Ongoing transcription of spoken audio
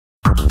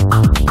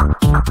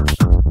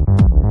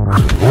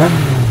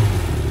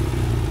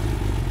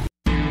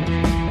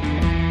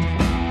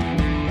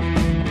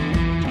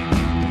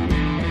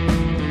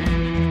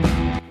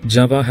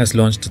Jawa has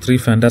launched 3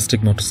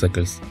 fantastic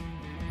motorcycles.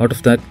 Out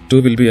of that,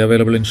 2 will be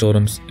available in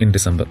showrooms in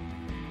December.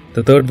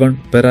 The third one,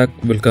 Perak,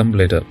 will come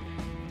later.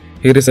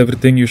 Here is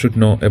everything you should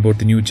know about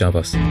the new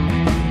Jawas.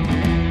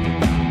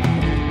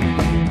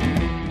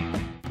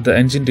 The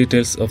engine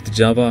details of the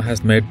Jawa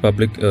has made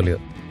public earlier.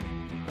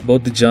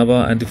 Both the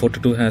Jawa and the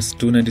 42 has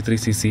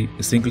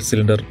 293cc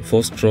single-cylinder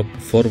 4-stroke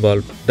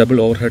 4-valve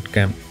double overhead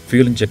cam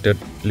fuel-injected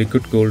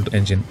liquid-cooled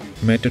engine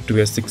mated to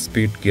a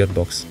 6-speed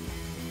gearbox.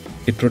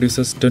 It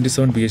produces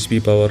 27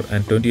 bhp power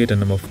and 28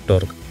 Nm of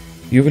torque.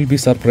 You will be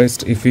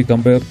surprised if we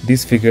compare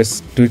these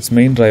figures to its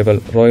main rival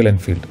Royal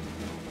Enfield.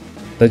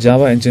 The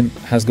Jawa engine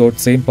has got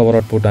same power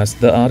output as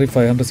the RE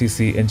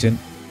 500cc engine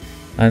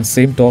and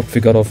same torque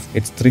figure of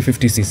its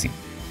 350cc.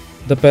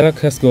 The Perak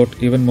has got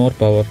even more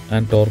power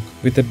and torque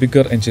with a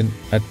bigger engine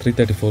at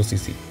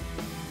 334cc.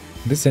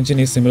 This engine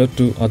is similar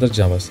to other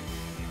Jawas,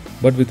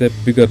 but with a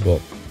bigger bore.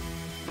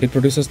 It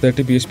produces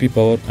 30 bhp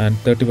power and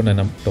 31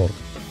 Nm torque.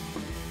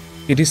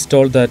 It is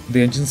told that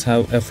the engines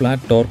have a flat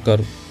torque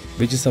curve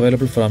which is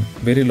available from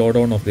very low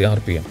down of the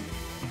RPM.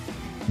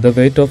 The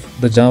weight of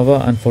the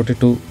Jawa and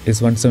 42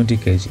 is 170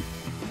 kg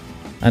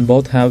and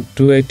both have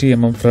 280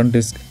 mm front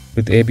disc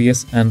with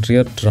ABS and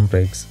rear drum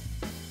brakes.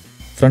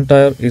 Front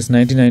tire is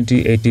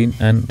 90/90/18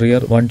 and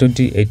rear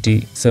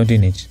 120/80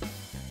 17 inch.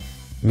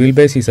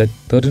 Wheelbase is at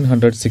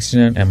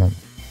 1369 mm.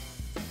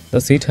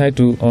 The seat height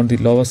too on the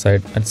lower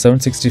side at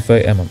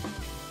 765 mm.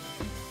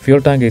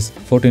 Fuel tank is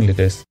 14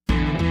 liters.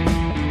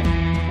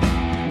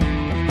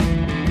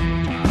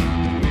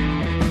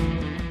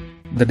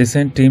 The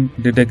design team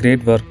did a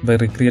great work by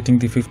recreating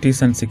the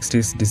 50s and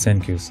 60s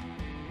design cues.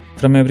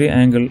 From every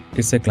angle,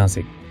 it's a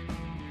classic.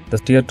 The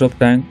teardrop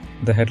tank,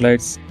 the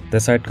headlights, the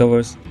side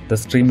covers, the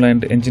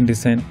streamlined engine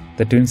design,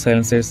 the twin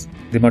silencers,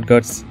 the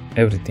mudguards,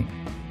 everything.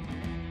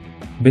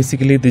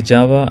 Basically, the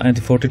Jawa and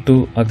the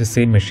 42 are the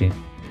same machine.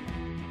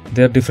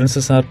 Their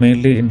differences are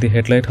mainly in the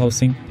headlight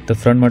housing, the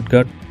front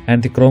mudguard,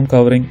 and the chrome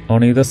covering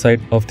on either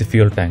side of the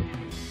fuel tank.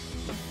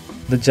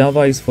 The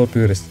Jawa is for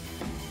purists,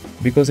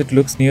 because it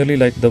looks nearly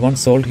like the one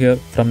sold here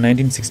from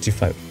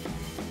 1965.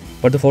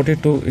 But the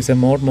 42 is a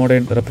more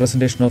modern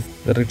representation of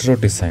the retro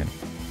design,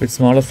 with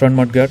smaller front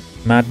mudguard,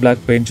 matte black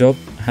paint job,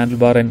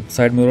 handlebar and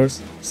side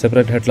mirrors,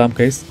 separate headlamp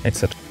case,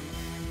 etc.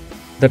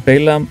 The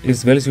tail lamp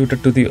is well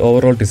suited to the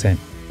overall design.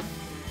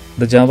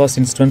 The Jawa's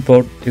instrument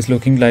board is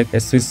looking like a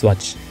Swiss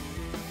watch.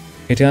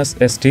 It has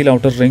a steel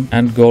outer ring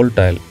and gold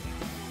dial.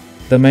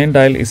 The main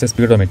dial is a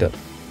speedometer.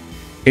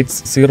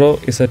 Its 0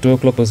 is at 2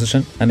 o'clock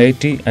position and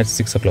 80 at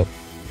 6 o'clock.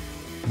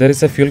 There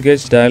is a fuel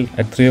gauge dial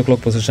at 3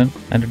 o'clock position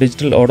and a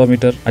digital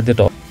odometer at the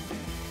top.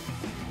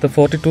 The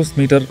 42's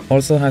meter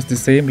also has the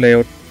same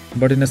layout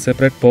but in a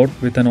separate port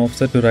with an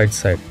offset to right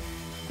side.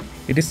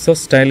 It is so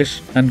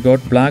stylish and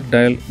got black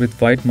dial with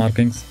white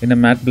markings in a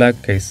matte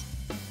black case.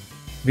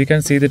 We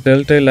can see the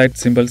telltale light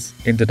symbols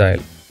in the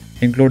dial,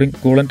 including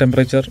coolant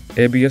temperature,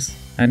 ABS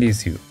and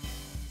ECU.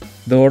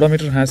 The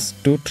odometer has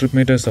 2 trip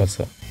meters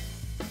also.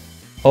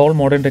 All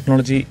modern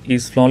technology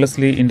is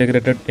flawlessly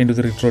integrated into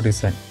the retro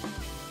design.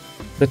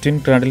 The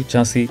twin cradle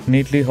chassis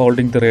neatly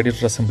holding the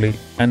radiator assembly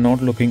and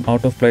not looking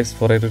out of place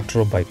for a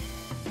retro bike.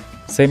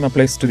 Same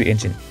applies to the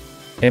engine.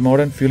 A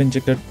modern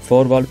fuel-injected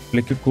 4-valve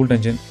liquid-cooled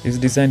engine is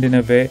designed in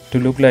a way to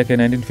look like a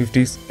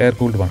 1950s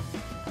air-cooled one.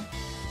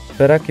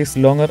 Perak is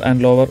longer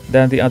and lower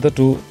than the other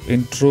two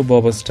in true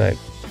bobber style.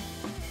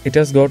 It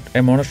has got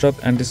a monoshock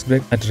and disc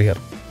brake at rear.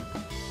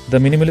 The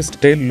minimalist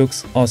tail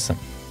looks awesome.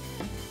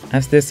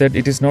 As they said,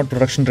 it is not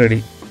production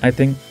ready. I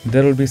think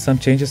there will be some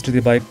changes to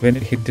the bike when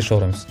it hit the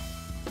showrooms.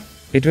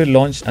 It will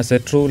launch as a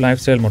true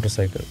lifestyle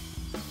motorcycle.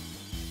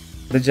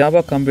 The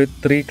Jawa come with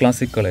 3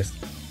 classic colors: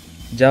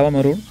 Jawa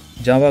Maroon,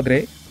 Jawa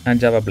Grey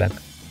and Jawa Black.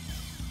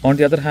 On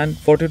the other hand,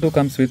 42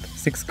 comes with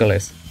 6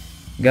 colors: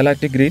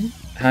 Galactic Green,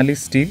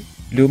 Halley's Steel,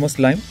 Lumos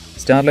Lime,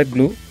 Starlight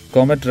Blue,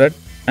 Comet Red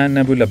and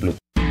Nebula Blue.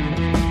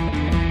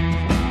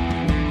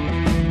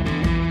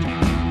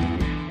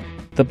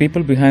 The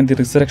people behind the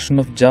resurrection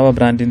of Jawa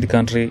brand in the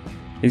country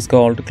is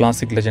called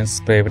Classic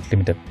Legends Private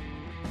Limited.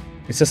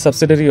 It's a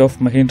subsidiary of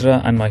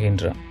Mahindra and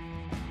Mahindra.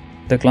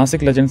 The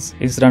Classic Legends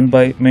is run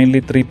by mainly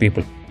 3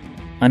 people: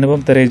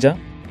 Anupam Tareja,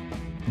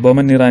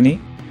 Boman Irani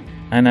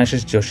and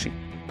Ashish Joshi.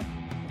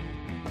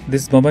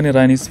 This Boman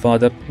Irani's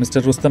father,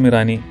 Mr. Rustam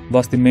Irani,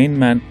 was the main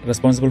man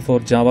responsible for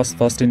Jawa's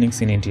first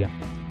innings in India.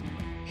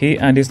 He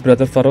and his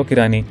brother Farokh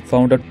Irani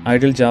founded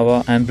Ideal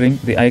Jawa and bring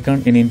the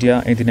icon in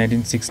India in the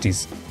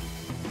 1960s.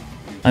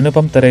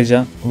 Anupam Tareja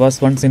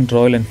was once in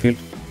Royal Enfield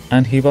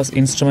and he was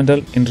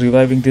instrumental in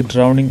reviving the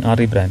drowning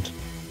RE brand.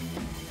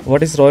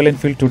 What is Royal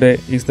Enfield today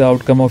is the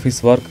outcome of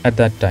his work at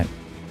that time.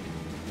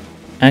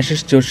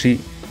 Ashish Joshi,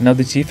 now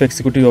the Chief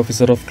Executive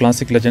Officer of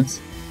Classic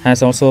Legends,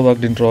 has also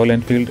worked in Royal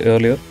Enfield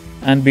earlier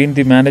and been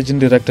the Managing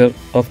Director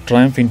of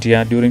Triumph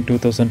India during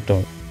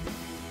 2012.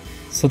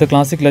 So the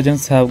Classic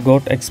Legends have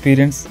got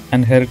experience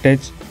and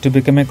heritage to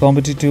become a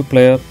competitive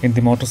player in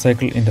the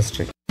motorcycle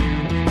industry.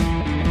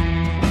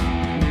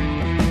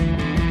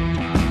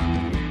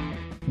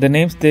 The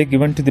names they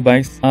given to the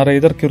bikes are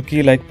either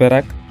quirky like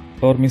Perak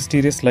or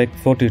mysterious like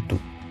 42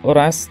 or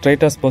as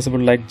straight as possible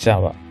like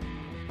Jawa.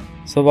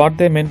 So what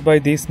they meant by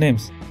these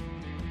names?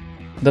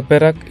 The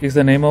Perak is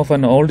the name of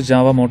an old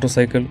Jawa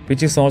motorcycle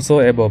which is also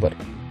a bobber.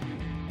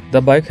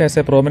 The bike has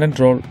a prominent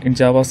role in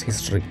Java's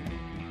history.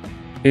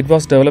 It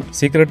was developed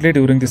secretly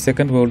during the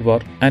Second World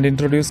War and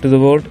introduced to the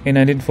world in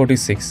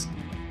 1946.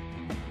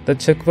 The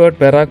Czech word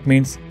Perak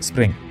means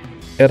spring,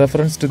 a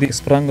reference to the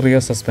sprung rear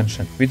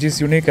suspension, which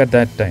is unique at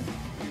that time.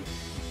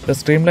 The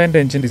streamlined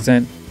engine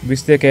design,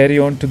 which they carry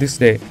on to this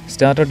day,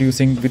 started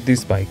using with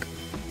this bike.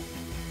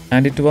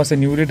 And it was a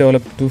newly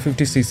developed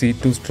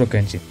 250cc two-stroke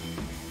engine.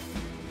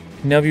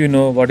 Now you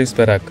know what is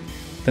Perak.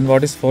 Then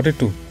what is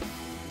 42?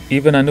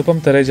 Even Anupam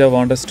Tareja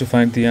wants us to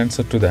find the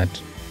answer to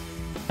that.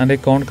 And I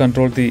can't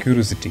control the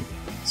curiosity.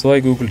 So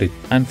I googled it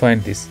and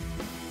find this.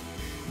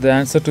 The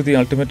answer to the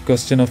ultimate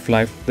question of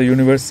life, the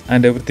universe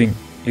and everything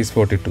is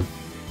 42.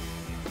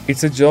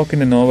 It's a joke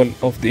in a novel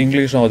of the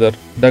English author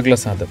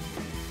Douglas Adams.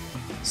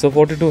 So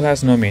 42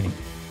 has no meaning.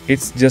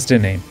 It's just a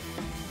name.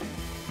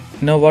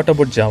 Now what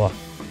about Jawa?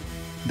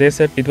 They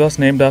said it was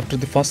named after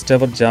the first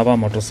ever Jawa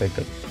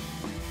motorcycle.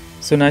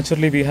 So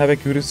naturally we have a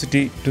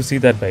curiosity to see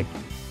that bike.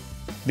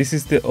 This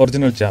is the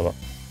original Jawa,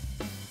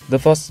 the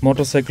first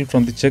motorcycle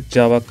from the Czech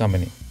Jawa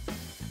company.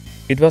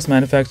 It was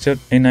manufactured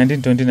in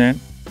 1929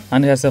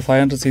 and has a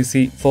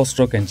 500cc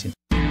 4-stroke engine.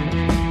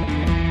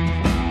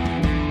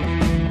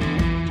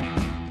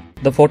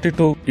 The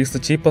 42 is the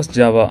cheapest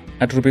Jawa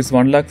at Rs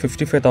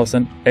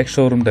 1,55,000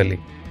 ex-showroom Delhi.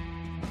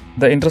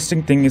 The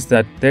interesting thing is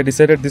that they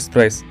decided this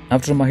price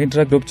after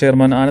Mahindra Group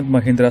Chairman Anand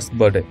Mahindra's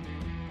birthday.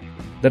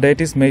 The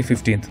date is May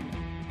 15th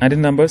and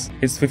in numbers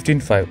it's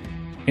 15.5.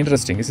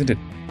 Interesting, isn't it?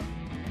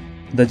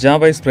 The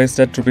Jawa is priced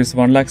at Rs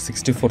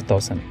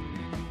 1,64,000.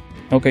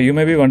 Okay, you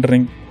may be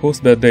wondering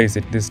whose birthday is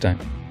it this time.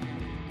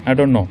 I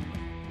don't know,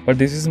 but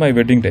this is my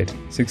wedding date,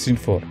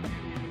 16/4.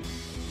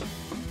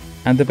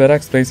 And the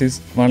Perak's price is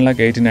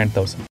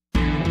 1,89,000.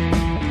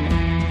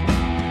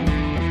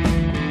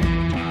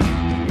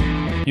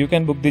 You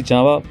can book the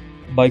Jawa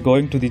by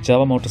going to the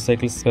Jawa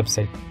Motorcycles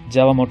website,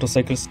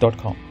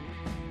 jawamotorcycles.com.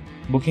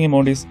 Booking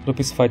amount is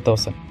Rs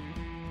 5,000.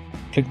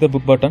 Click the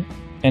book button,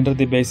 enter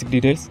the basic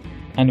details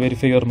and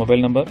verify your mobile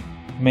number,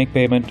 make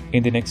payment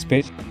in the next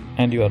page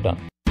and you are done.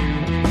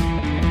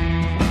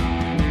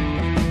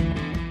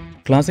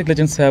 Classic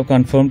Legends have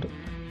confirmed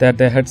that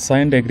they had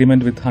signed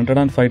agreement with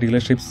 105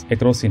 dealerships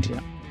across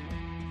India.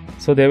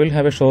 So they will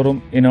have a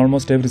showroom in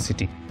almost every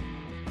city.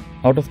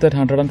 Out of that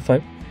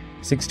 105,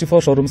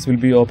 64 showrooms will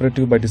be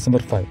operative by December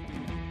 5.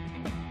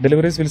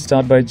 Deliveries will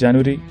start by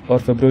January or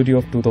February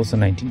of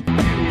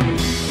 2019.